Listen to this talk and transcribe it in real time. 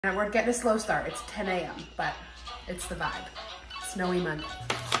And we're getting a slow start. It's 10 a.m., but it's the vibe. Snowy Monday.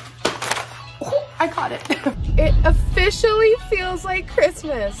 Oh, I caught it. It officially feels like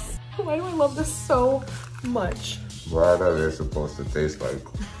Christmas. Why do I love this so much? What are they supposed to taste like?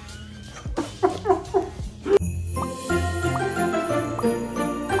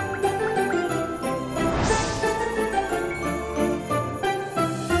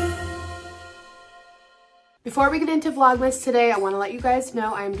 Before we get into Vlogmas today, I want to let you guys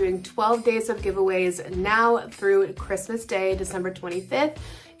know I'm doing 12 days of giveaways now through Christmas Day, December 25th.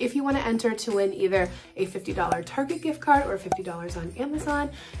 If you want to enter to win either a $50 Target gift card or $50 on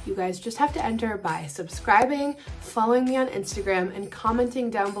Amazon, you guys just have to enter by subscribing, following me on Instagram, and commenting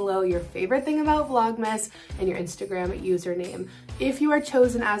down below your favorite thing about Vlogmas and your Instagram username. If you are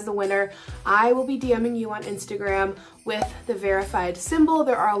chosen as the winner, I will be DMing you on Instagram with the verified symbol.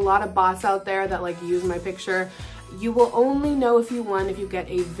 There are a lot of bots out there that like use my picture. You will only know if you won if you get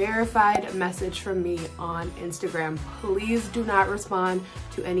a verified message from me on Instagram. Please do not respond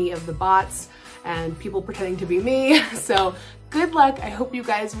to any of the bots and people pretending to be me. So good luck. I hope you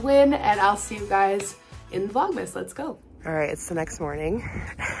guys win, and I'll see you guys in Vlogmas. Let's go. All right, it's the next morning.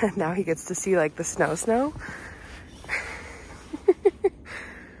 Now he gets to see like the snow.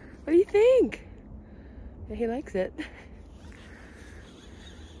 What do you think? Yeah, he likes it.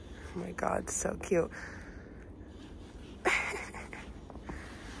 Oh my God, so cute.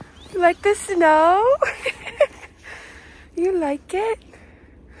 You like the snow? You like it?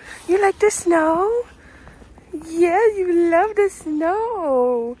 You like the snow? Yeah, you love the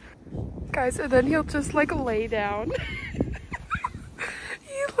snow. Guys, and then he'll just like lay down.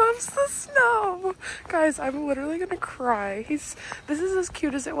 He loves the snow. Guys, I'm literally gonna cry. This is as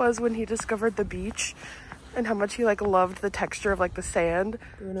cute as it was when he discovered the beach and how much he like loved the texture of like the sand.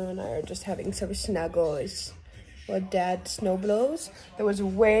 Bruno and I are just having some snuggles. While Dad snow blows. There was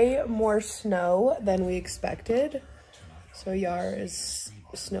way more snow than we expected. So Yar is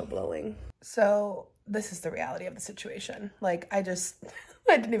snow blowing. So this is the reality of the situation. Like I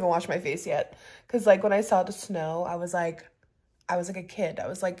didn't even wash my face yet. Cause like when I saw the snow, I was like a kid. I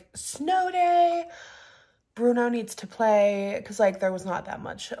was like, snow day. Bruno needs to play. Cause like there was not that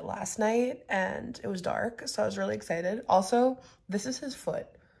much last night and it was dark. So I was really excited. Also, this is his foot.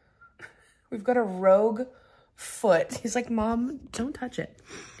 We've got a rogue foot. He's like, Mom, don't touch it.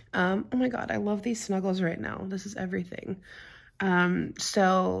 Oh my God, I love these snuggles right now. This is everything.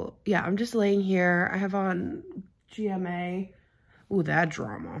 So yeah, I'm just laying here. I have on GMA. Ooh, that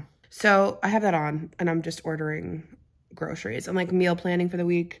drama. So I have that on and I'm just ordering groceries. I'm like meal planning for the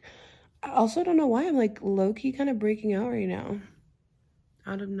week. I also don't know why I'm like low-key kind of breaking out right now.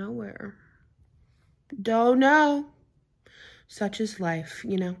 Out of nowhere. Don't know. Such is life,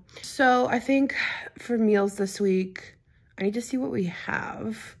 you know? So I think for meals this week, I need to see what we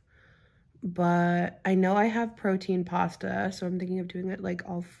have. But I know I have protein pasta, so I'm thinking of doing it like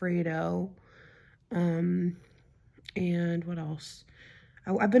Alfredo. And what else?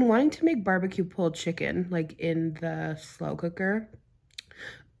 I've been wanting to make barbecue pulled chicken, like in the slow cooker.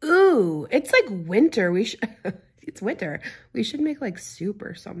 Ooh, it's like winter. It's winter. We should make like soup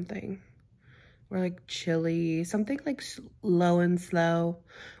or something. Or like chili, something like low and slow.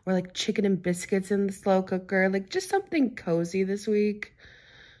 Or like chicken and biscuits in the slow cooker. Like just something cozy this week.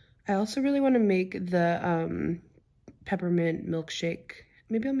 I also really want to make the peppermint milkshake.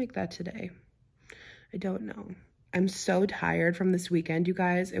 Maybe I'll make that today. I don't know. I'm so tired from this weekend, you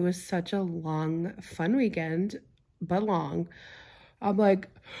guys. It was such a long, fun weekend, but long.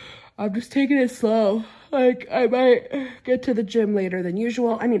 I'm just taking it slow. Like, I might get to the gym later than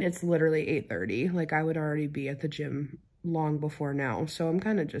usual. I mean, it's literally 8:30. Like, I would already be at the gym long before now. So I'm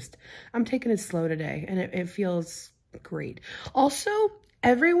kind of I'm taking it slow today. And it feels great. Also,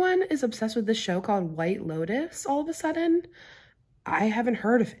 everyone is obsessed with this show called White Lotus all of a sudden. I haven't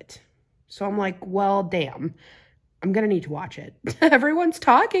heard of it. So I'm like, well, damn. I'm going to need to watch it. Everyone's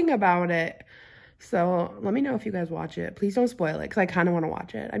talking about it. So let me know if you guys watch it. Please don't spoil it because I kind of want to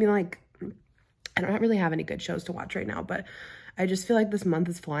watch it. I mean, like, I don't really have any good shows to watch right now, but I just feel like this month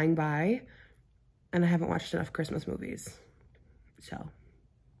is flying by and I haven't watched enough Christmas movies. So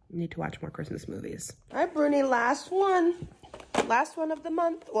I need to watch more Christmas movies. All right, Bruni, last one. Last one of the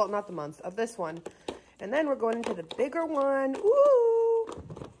month. Well, not the month, of this one. And then we're going into the bigger one. Ooh.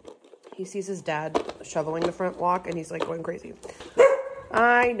 He sees his dad shoveling the front walk and he's like going crazy.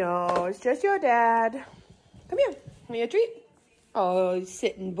 I know, it's just your dad. Come here, give me a treat. Oh, he's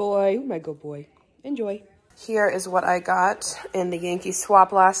sitting, boy. Oh, my good boy. Enjoy. Here is what I got in the Yankee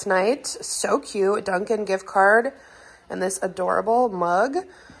swap last night. So cute, Dunkin' gift card and this adorable mug.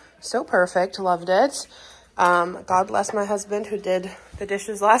 So perfect, loved it. God bless my husband who did the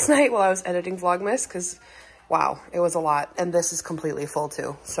dishes last night while I was editing Vlogmas, because wow, it was a lot. And this is completely full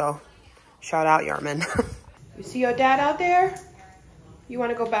too. So shout out Yarman. You see your dad out there? You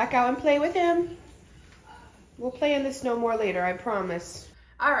want to go back out and play with him? We'll play in the snow more later, I promise.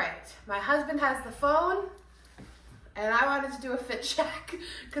 All right, my husband has the phone and I wanted to do a fit check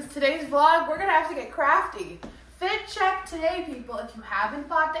because today's vlog, we're gonna have to get crafty. Fit check today, people. If you haven't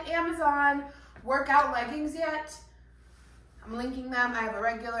bought the Amazon workout leggings yet, I'm linking them. I have a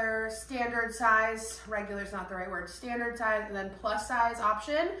regular, standard size, regular's not the right word, standard size, and then plus size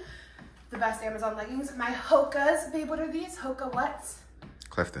option. The best Amazon leggings. My Hokas, babe, what are these? Hoka what?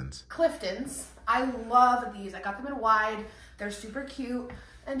 Cliftons. Cliftons. I love these. I got them in wide. They're super cute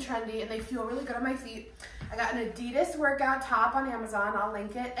and trendy, and they feel really good on my feet. I got an Adidas workout top on Amazon. I'll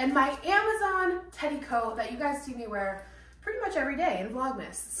link it. And my Amazon teddy coat that you guys see me wear pretty much every day in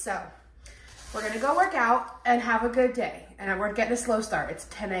Vlogmas. So we're gonna go work out and have a good day. And we're getting a slow start. It's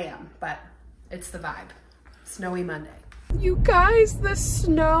 10 a.m., but it's the vibe. Snowy Monday. You guys, the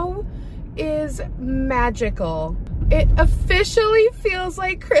snow is magical. It officially feels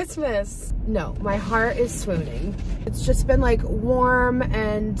like Christmas. No, my heart is swooning. It's just been like warm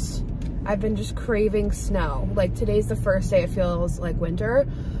and I've been just craving snow. Like today's the first day it feels like winter.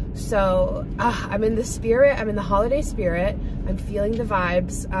 So I'm in the spirit, I'm in the holiday spirit. I'm feeling the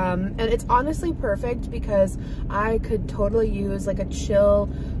vibes. And it's honestly perfect because I could totally use like a chill,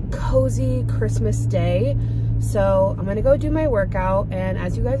 cozy Christmas day. So I'm gonna go do my workout, and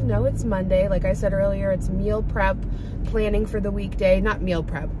as you guys know, it's Monday. Like I said earlier, it's meal prep, planning for the weekday. Not meal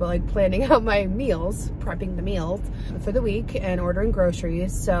prep, but like planning out my meals, prepping the meals for the week and ordering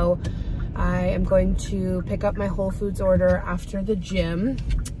groceries. So I am going to pick up my Whole Foods order after the gym,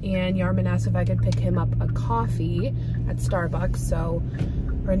 and Yarman asked if I could pick him up a coffee at Starbucks, so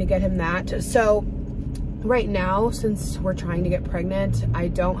we're gonna get him that. So right now, since we're trying to get pregnant, I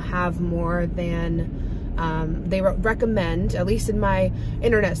don't have more than they recommend, at least in my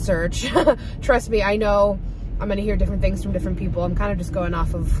internet search. Trust me, I know I'm gonna hear different things from different people. I'm kind of just going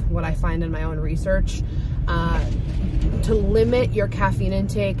off of what I find in my own research. To limit your caffeine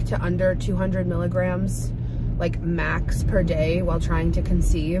intake to under 200 milligrams, like max per day while trying to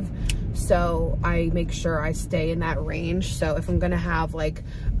conceive. So I make sure I stay in that range. So if I'm gonna have like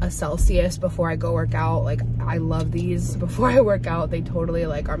a Celsius before I go work out, like I love these before I work out. They totally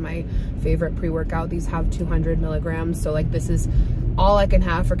like are my favorite pre-workout. These have 200 milligrams. So like this is all I can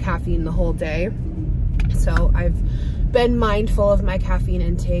have for caffeine the whole day. So I've been mindful of my caffeine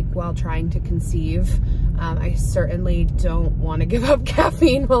intake while trying to conceive. I certainly don't want to give up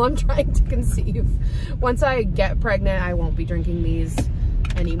caffeine while I'm trying to conceive. Once I get pregnant, I won't be drinking these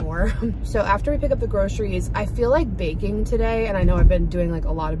anymore. So after we pick up the groceries, I feel like baking today, and I know I've been doing like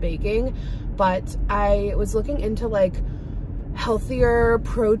a lot of baking, but I was looking into like healthier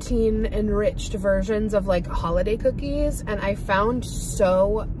protein enriched versions of like holiday cookies, and I found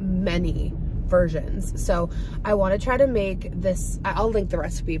so many versions. So I want to try to make this, I'll link the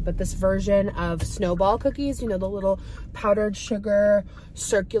recipe, but this version of snowball cookies, you know, the little powdered sugar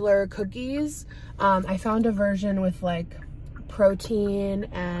circular cookies. I found a version with like protein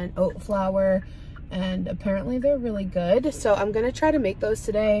and oat flour, and apparently they're really good. So I'm gonna try to make those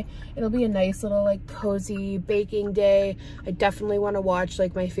today. It'll be a nice little like cozy baking day. I definitely want to watch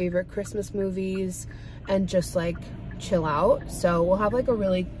like my favorite Christmas movies and just like chill out. So we'll have like a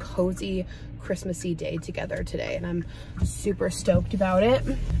really cozy Christmassy day together today, and I'm super stoked about it.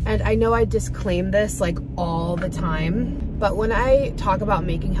 And I know I disclaim this like all the time, but when I talk about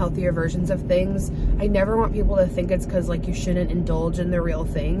making healthier versions of things, I never want people to think it's because like you shouldn't indulge in the real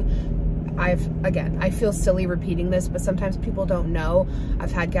thing. Again, I feel silly repeating this, but sometimes people don't know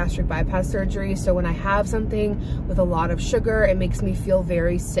I've had gastric bypass surgery. So when I have something with a lot of sugar, it makes me feel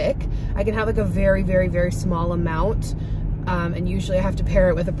very sick. I can have like a very, very, very small amount. And usually I have to pair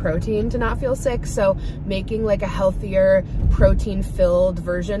it with a protein to not feel sick. So making like a healthier protein filled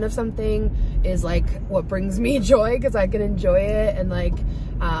version of something is like what brings me joy, because I can enjoy it and like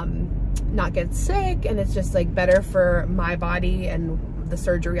not get sick, and it's just like better for my body and the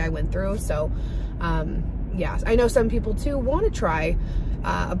surgery I went through. So yeah, I know some people too want to try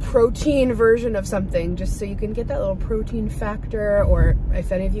a protein version of something just so you can get that little protein factor, or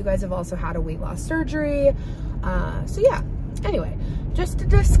if any of you guys have also had a weight loss surgery. So yeah, anyway, just to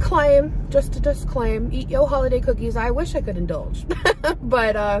disclaim, eat yo holiday cookies. I wish I could indulge,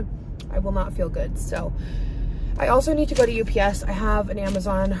 but I will not feel good. So I also need to go to UPS. I have an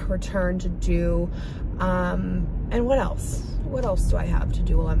Amazon return to do. And what else? What else do I have to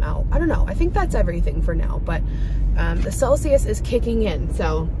do while I'm out? I don't know. I think that's everything for now, but the Celsius is kicking in.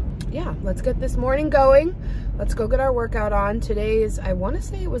 So yeah, let's get this morning going. Let's go get our workout on. Today's, I want to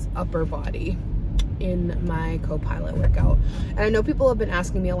say it was upper body in my co-pilot workout. And I know people have been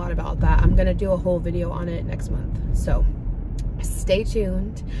asking me a lot about that. I'm gonna do a whole video on it next month. So stay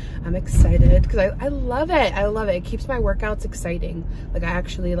tuned. I'm excited because I love it. I love it. It keeps my workouts exciting. Like I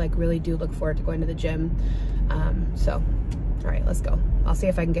actually like really do look forward to going to the gym. So all right, let's go. I'll see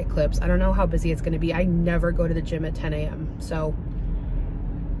if I can get clips. I don't know how busy it's gonna be. I never go to the gym at 10 a.m. So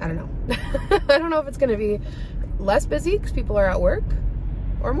I don't know. I don't know if it's gonna be less busy because people are at work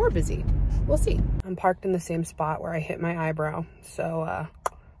or more busy. We'll see. I'm parked in the same spot where I hit my eyebrow. So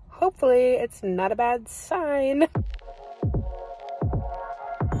hopefully it's not a bad sign.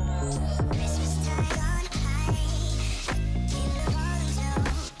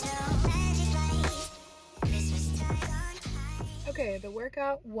 Okay, the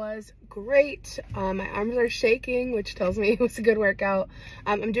workout was great. My arms are shaking, which tells me it was a good workout.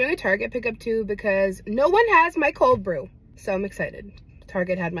 I'm doing a Target pickup too because no one has my cold brew. So I'm excited.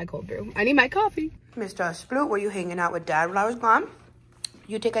 Target had my cold brew. I need my coffee. Mr. Sploot, were you hanging out with Dad while I was gone?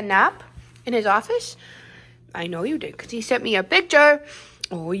 You take a nap in his office? I know you did because he sent me a picture.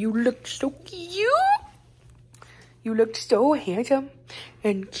 Oh, you looked so cute. You looked so handsome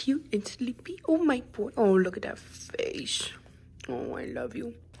and cute and sleepy. Oh, my boy. Oh, look at that face. Oh, I love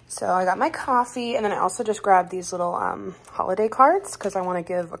you. So I got my coffee and then I also just grabbed these little holiday cards because I want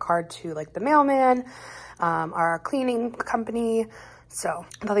to give a card to like the mailman, our cleaning company. So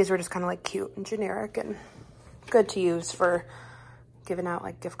I thought these were just kind of like cute and generic and good to use for giving out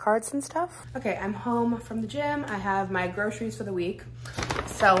like gift cards and stuff. Okay, I'm home from the gym. I have my groceries for the week.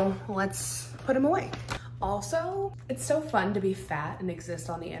 So let's put them away. Also, it's so fun to be fat and exist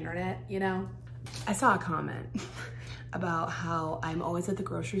on the internet, you know? I saw a comment about how I'm always at the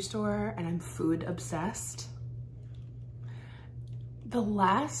grocery store and I'm food obsessed. The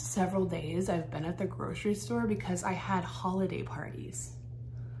last several days I've been at the grocery store because I had holiday parties.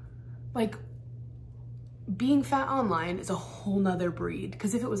 Like, being fat online is a whole nother breed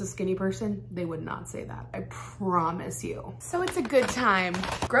because if it was a skinny person, they would not say that. I promise you. So it's a good time.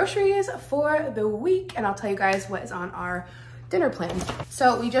 Groceries for the week, and I'll tell you guys what is on our dinner plan.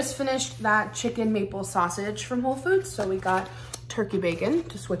 So we just finished that chicken maple sausage from Whole Foods. So we got turkey bacon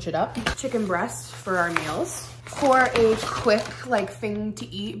to switch it up, chicken breast for our meals. For a quick like thing to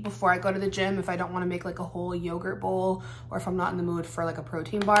eat before I go to the gym, if I don't want to make like a whole yogurt bowl or if I'm not in the mood for like a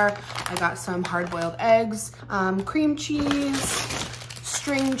protein bar, I got some hard-boiled eggs, cream cheese,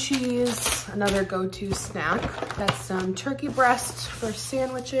 string cheese, another go-to snack. That's some turkey breast for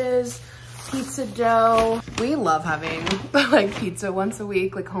sandwiches, pizza dough. We love having like pizza once a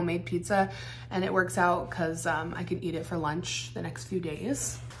week, like homemade pizza, and it works out because I can eat it for lunch the next few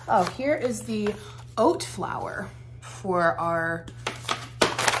days. Oh, here is the oat flour for our,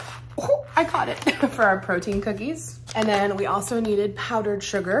 oh, I caught it, for our protein cookies. And then we also needed powdered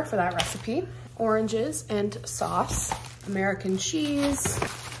sugar for that recipe, oranges and sauce, American cheese,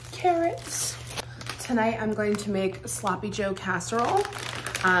 carrots. Tonight I'm going to make sloppy joe casserole.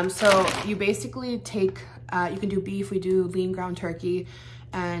 So you basically take, you can do beef, we do lean ground turkey,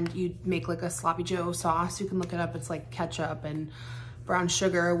 and you make like a sloppy joe sauce. You can look it up, it's like ketchup and brown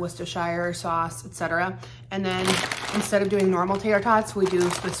sugar, Worcestershire sauce, etc. And then instead of doing normal tater tots, we do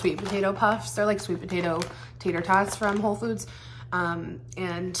the sweet potato puffs. They're like sweet potato tater tots from Whole Foods. And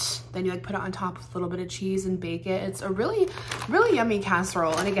then you like put it on top with a little bit of cheese and bake it. It's a really, really yummy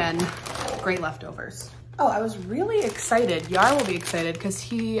casserole. And again, great leftovers. Oh, I was really excited. Yar will be excited because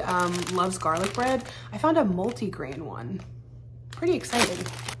he loves garlic bread. I found a multi-grain one. Pretty exciting.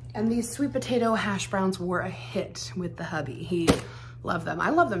 And these sweet potato hash browns were a hit with the hubby. He loved them. I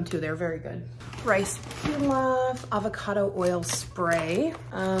love them too. They're very good. Rice pilaf, avocado oil spray.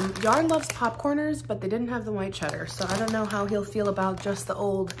 Yar loves popcorners, but they didn't have the white cheddar, so I don't know how he'll feel about just the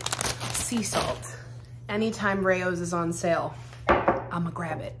old sea salt. Anytime Rayo's is on sale, I'm gonna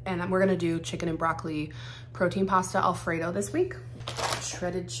grab it. And we're gonna do chicken and broccoli protein pasta Alfredo this week.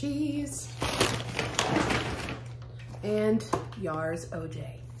 Shredded cheese. And Yar's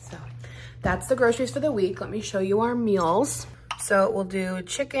OJ. So that's the groceries for the week. Let me show you our meals. So we'll do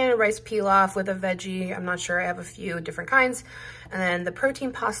chicken, rice pilaf with a veggie. I'm not sure, I have a few different kinds. And then the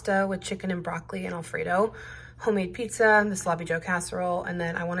protein pasta with chicken and broccoli and Alfredo. Homemade pizza, the sloppy joe casserole. And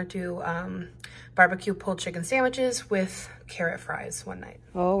then I wanna do barbecue pulled chicken sandwiches with carrot fries one night.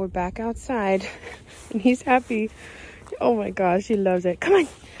 Oh, we're back outside and he's happy. Oh my gosh, he loves it. Come on,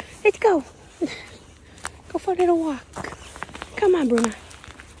 let's go. Go for a little walk. Come on, Bruna.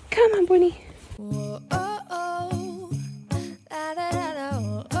 Come on, Bruni.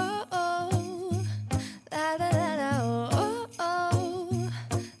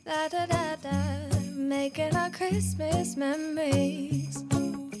 Christmas memories.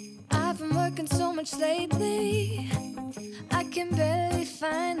 I've been working so much lately, I can barely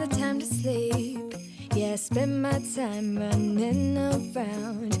find the time to sleep. Yeah, I spend my time running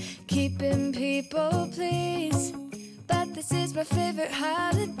around, keeping people pleased. But this is my favorite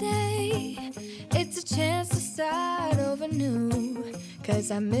holiday. It's a chance to start over new.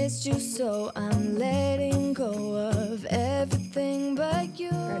 Cause I missed you, so I'm letting go of everything but you.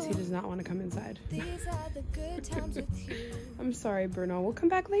 Guys, he does not want to come inside. These are the good times with you. I'm sorry, Bruno. We'll come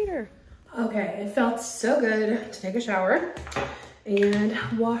back later. Okay, it felt so good to take a shower and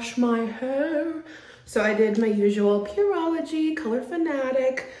wash my hair. So I did my usual Pureology, Color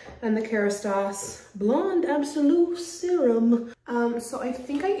Fanatic, and the Kerastase Blonde Absolute Serum. So I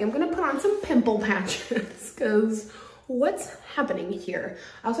think I am gonna put on some pimple patches because what's happening here?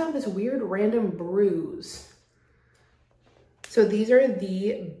 I also have this weird random bruise. So these are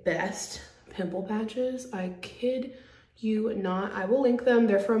the best pimple patches. I kid you not. I will link them.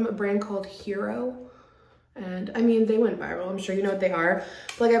 They're from a brand called Hero. And I mean, they went viral. I'm sure you know what they are.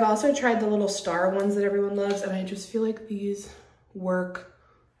 But like, I've also tried the little star ones that everyone loves, and I just feel like these work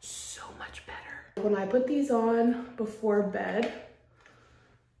so much better. When I put these on before bed,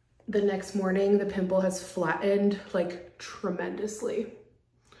 the next morning, the pimple has flattened like tremendously.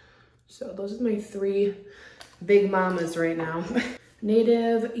 So those are my 3 big mamas right now.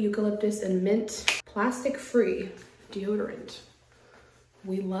 Native, eucalyptus, and mint, plastic-free deodorant.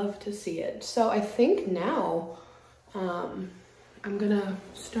 We love to see it. So I think now I'm gonna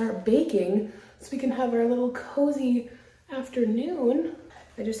start baking so we can have our little cozy afternoon.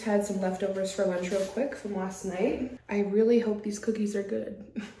 I just had some leftovers for lunch real quick from last night. I really hope these cookies are good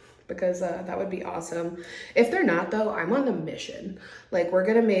because that would be awesome. If they're not though, I'm on a mission. Like, we're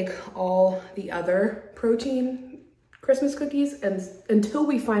gonna make all the other protein Christmas cookies and until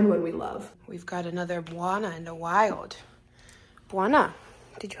we find one we love. We've got another Buona in the wild. Buona,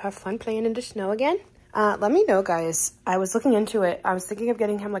 did you have fun playing in the snow again? Let me know, guys. I was looking into it. I was thinking of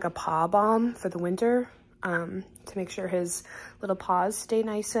getting him like a paw balm for the winter to make sure his little paws stay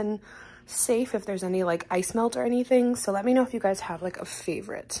nice and safe if there's any like ice melt or anything. So let me know if you guys have like a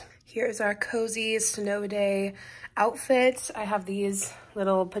favorite. Here's our cozy snow day outfits. I have these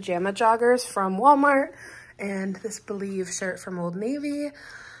little pajama joggers from Walmart and this Believe shirt from Old Navy.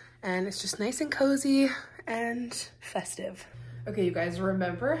 And it's just nice and cozy and festive. Okay, you guys,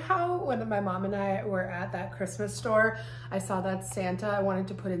 remember how when my mom and I were at that Christmas store, I saw that Santa I wanted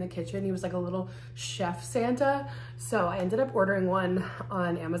to put in the kitchen. He was like a little chef Santa. So I ended up ordering one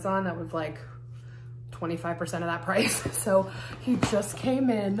on Amazon that was like 25% of that price. So he just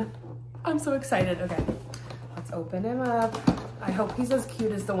came in. I'm so excited. Okay, let's open him up. I hope he's as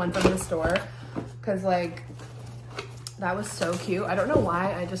cute as the one from the store because like, that was so cute. I don't know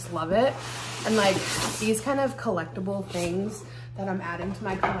why, I just love it. And like these kind of collectible things that I'm adding to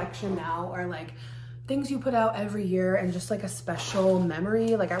my collection now are like things you put out every year and just like a special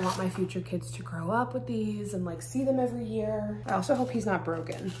memory. Like I want my future kids to grow up with these and like see them every year. I also hope he's not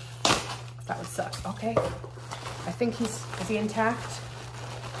broken. That would suck. Okay. I think is he intact?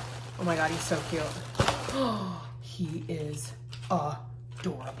 Oh my God, he's so cute. He is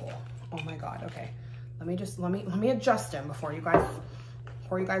adorable. Oh my God. Okay. Let me adjust him before you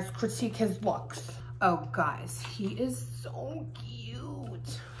guys critique his looks. Oh guys, he is so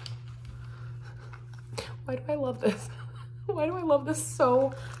cute. Why do I love this? Why do I love this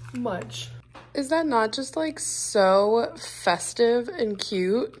so much? Is that not just like so festive and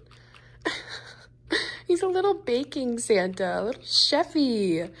cute? He's a little baking Santa, a little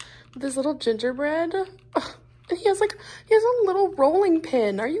chefy with his little gingerbread. Oh, and he has a little rolling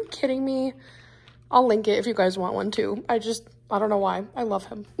pin. Are you kidding me? I'll link it if you guys want one too. I don't know why. I love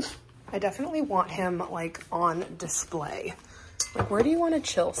him. I definitely want him like on display. Like, where do you want to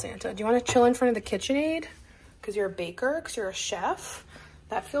chill, Santa? Do you want to chill in front of the KitchenAid? Because you're a baker? Because you're a chef?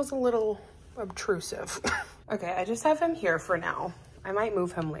 That feels a little obtrusive. Okay, I just have him here for now. I might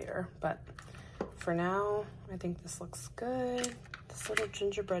move him later, but for now, I think this looks good. This little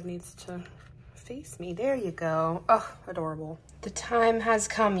gingerbread needs to face me. There you go. Oh, adorable. The time has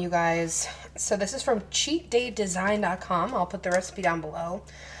come, you guys. So this is from cheatdaydesign.com. I'll put the recipe down below.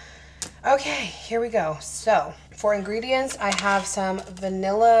 Okay, here we go. So for ingredients, I have some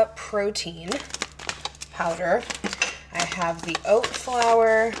vanilla protein powder. I have the oat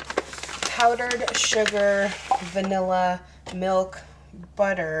flour, powdered sugar, vanilla, milk,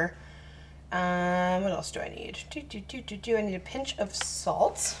 butter. What else do I need? I need a pinch of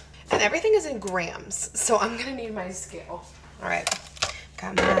salt. And everything is in grams, so I'm gonna need my scale. All right,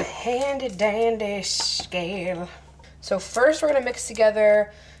 got my handy dandy scale. So first we're gonna mix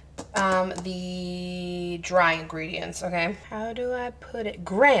together the dry ingredients, okay? How do I put it?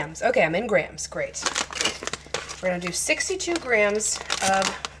 Grams. Okay, I'm in grams. Great. We're gonna do 62 grams of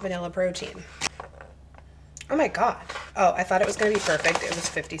vanilla protein. Oh my God. Oh, I thought it was gonna be perfect. It was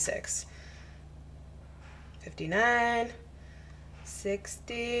 56. 59,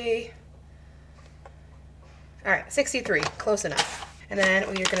 60. All right, 63, close enough. And then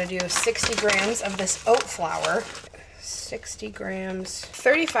we're gonna do 60 grams of this oat flour. 60 grams,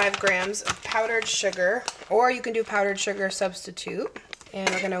 35 grams of powdered sugar, or you can do powdered sugar substitute. And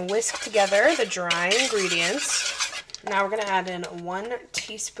we're gonna whisk together the dry ingredients. Now we're gonna add in 1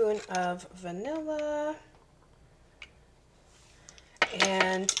 teaspoon of vanilla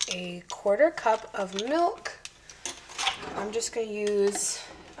and a 1/4 cup of milk. I'm just gonna use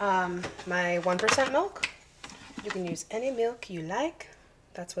my 1% milk. You can use any milk you like.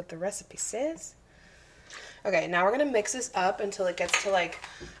 That's what the recipe says. Okay, now we're gonna mix this up until it gets to like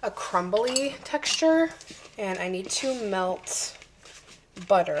a crumbly texture. And I need to melt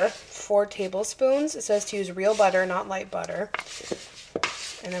butter, 4 tablespoons. It says to use real butter, not light butter.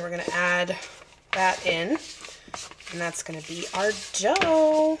 And then we're gonna add that in. And that's gonna be our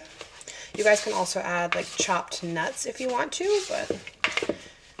dough. You guys can also add like chopped nuts if you want to, but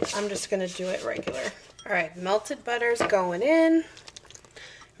I'm just gonna do it regular. All right, melted butter's going in.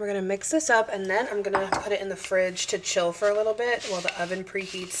 We're gonna mix this up and then I'm gonna put it in the fridge to chill for a little bit while the oven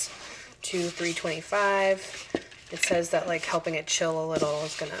preheats to 325. It says that like helping it chill a little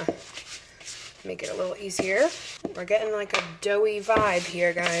is gonna make it a little easier. We're getting like a doughy vibe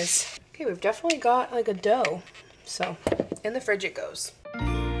here, guys. Okay, we've definitely got like a dough. So in the fridge it goes.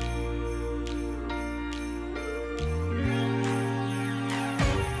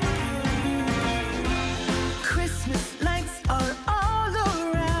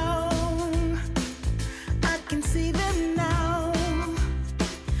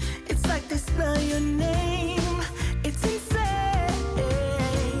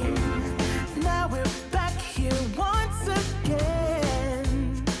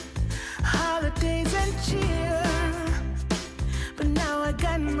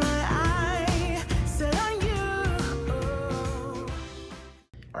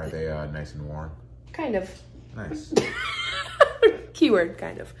 Are they nice and warm? Kind of. Nice. Keyword,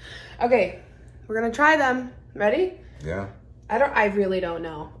 kind of. Okay, we're gonna try them. Ready? Yeah. I really don't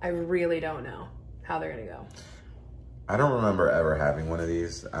know. I really don't know how they're gonna go. I don't remember ever having one of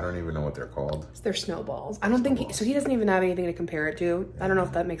these. I don't even know what they're called. They're snowballs. I don't think he doesn't even have anything to compare it to. Yeah. I don't know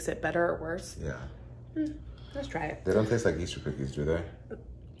if that makes it better or worse. Yeah. Let's try it. They don't taste like Easter cookies, do they?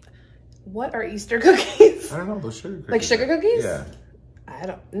 What are Easter cookies? I don't know, those sugar cookies. Like sugar cookies? Yeah. I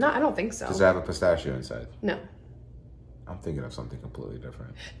don't think so. Does it have a pistachio inside? No. I'm thinking of something completely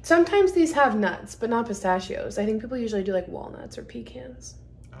different. Sometimes these have nuts, but not pistachios. I think people usually do like walnuts or pecans.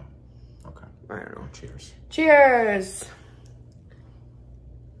 Oh, okay. I don't know. Cheers. Cheers.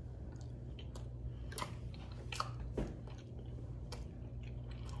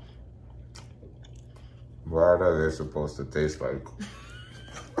 What are they supposed to taste like?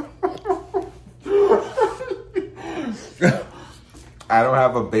 I don't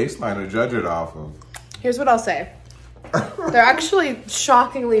have a baseline to judge it off of. Here's what I'll say. They're actually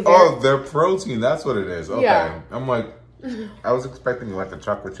shockingly very... Oh, they're protein. That's what it is. Okay. Yeah. I'm like, I was expecting like a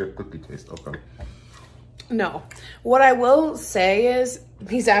chocolate chip cookie taste. Okay. No. What I will say is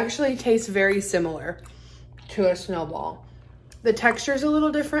these actually taste very similar to a snowball. The texture's a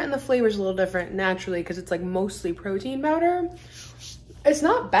little different and the flavor's a little different naturally because it's like mostly protein powder. It's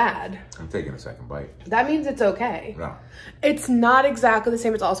not bad. I'm taking a second bite. That means it's okay. No. It's not exactly the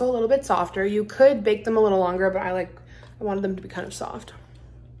same. It's also a little bit softer. You could bake them a little longer, but I wanted them to be kind of soft.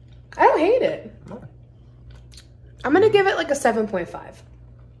 I don't hate it. No. I'm gonna give it like a 7.5.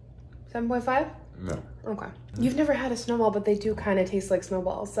 7.5? No. Okay. You've never had a snowball, but they do kind of taste like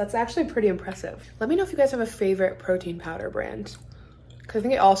snowballs. That's actually pretty impressive. Let me know if you guys have a favorite protein powder brand. Because I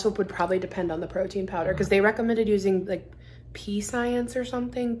think it also would probably depend on the protein powder. Because they recommended using like P Science or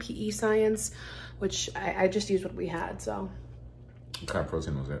something, PE Science, which I just used what we had, so. What kind of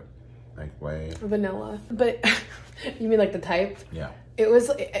protein was it? Like whey? Vanilla. But you mean like the type? Yeah. It was,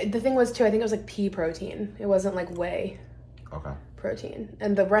 the thing was too, I think it was like pea protein. It wasn't like whey. Okay. Protein.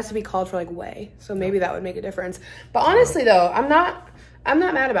 And the recipe called for like whey. So maybe that would make a difference. But honestly though, I'm not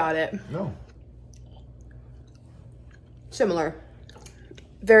mad about it. No. Similar.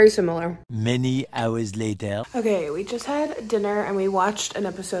 Very similar. Many hours later. Okay, we just had dinner and we watched an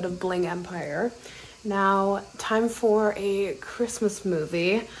episode of Bling Empire. Now, time for a Christmas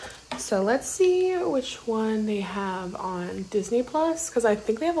movie. So let's see which one they have on Disney Plus, because I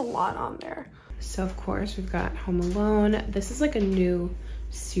think they have a lot on there. So of course we've got Home Alone. This is like a new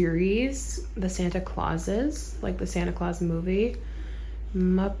series, the Santa Clauses, like the Santa Claus movie.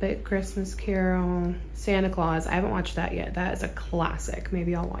 Muppet Christmas Carol, Santa Claus. I haven't watched that yet. That is a classic.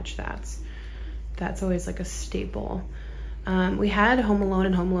 Maybe I'll watch that. That's always like a staple. We had Home Alone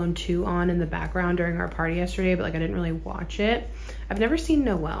and Home Alone 2 on in the background during our party yesterday, but like I didn't really watch it. I've never seen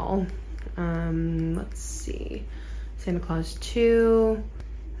Noelle. Let's see. Santa Claus 2,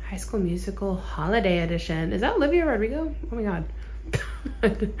 High School Musical Holiday Edition. Is that Olivia Rodrigo? Oh my God.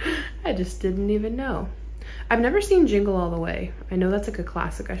 I just didn't even know. I've never seen Jingle All the Way. I know that's like a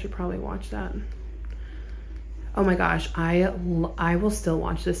classic. I should probably watch that. Oh my gosh, I will still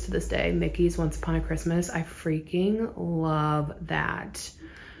watch this to this day. Mickey's Once Upon a Christmas. I freaking love that.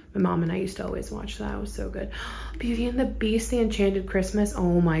 My mom and I used to always watch that. It was so good. Beauty and the Beast, The Enchanted Christmas.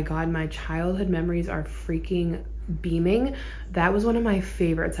 Oh my God, my childhood memories are freaking beaming. That was one of my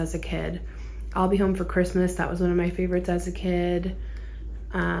favorites as a kid. I'll Be Home for Christmas. That was one of my favorites as a kid.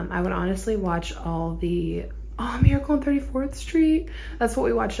 I would honestly watch all the, Miracle on 34th Street. That's what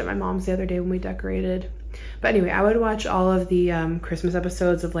we watched at my mom's the other day when we decorated. But anyway, I would watch all of the Christmas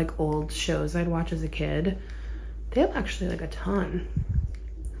episodes of like old shows I'd watch as a kid. They have actually like a ton.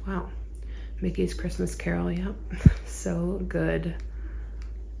 Wow. Mickey's Christmas Carol, yep. So good.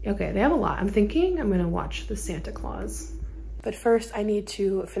 Okay, they have a lot. I'm thinking I'm gonna watch the Santa Claus. But first I need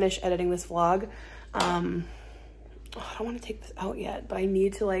to finish editing this vlog. I don't want to take this out yet, but I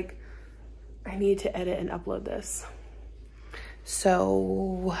need to edit and upload this.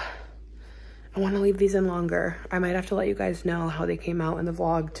 So I want to leave these in longer. I might have to let you guys know how they came out in the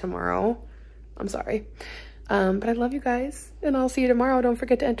vlog tomorrow. I'm sorry. But I love you guys and I'll see you tomorrow. Don't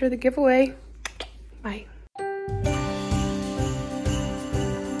forget to enter the giveaway. Bye.